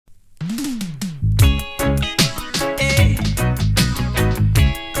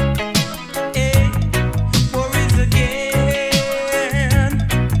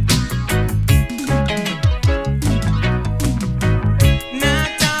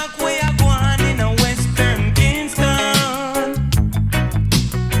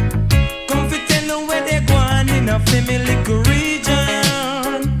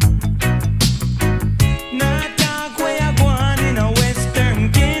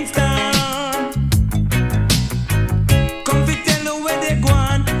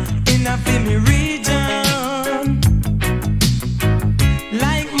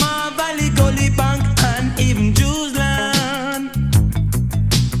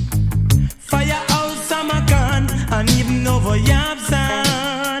and even over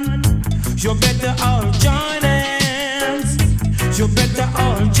Yapson. You better all join hands. You better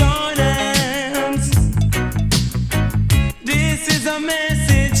all join hands. This is a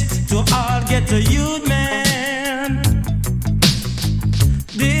message to all ghetto youth men.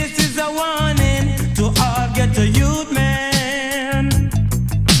 This is a warning to all ghetto youth men.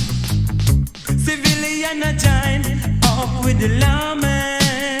 Civilian a join up with the lawman.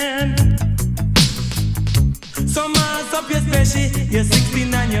 So mass up your special, your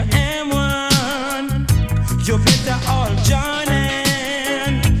 16 and your M1. You better all join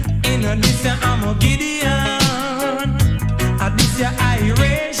in. In a this I'm a Gideon. A this your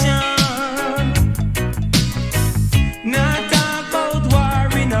Iration. Not talk about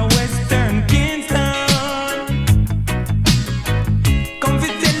war in a Western Kingston. Come to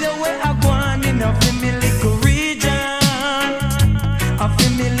tell you where I go on in a little region. A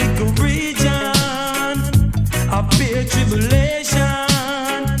little region. A pure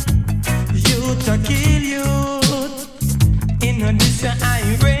tribulation. Youth a kill youth. In a this your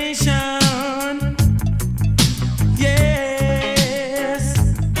Iration. Yes.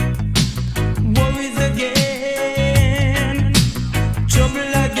 Worries again.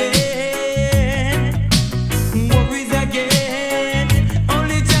 Trouble again. Worries again.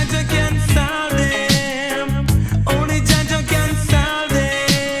 Only Jaja can solve them. Only Jaja can solve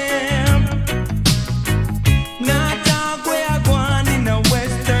them. Not talk where I go on in a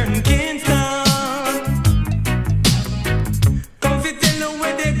Western Kingston. Come fi tell you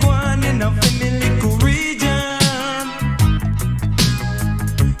where they go on in a little region.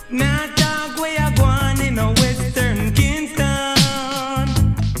 Not talk where I go on in a Western Kingston.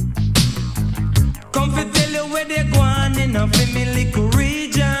 Come fi tell you where they go on in a little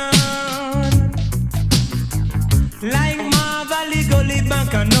region. Like Mar Valley, Gully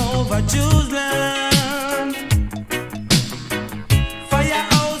Bank and over Jews land.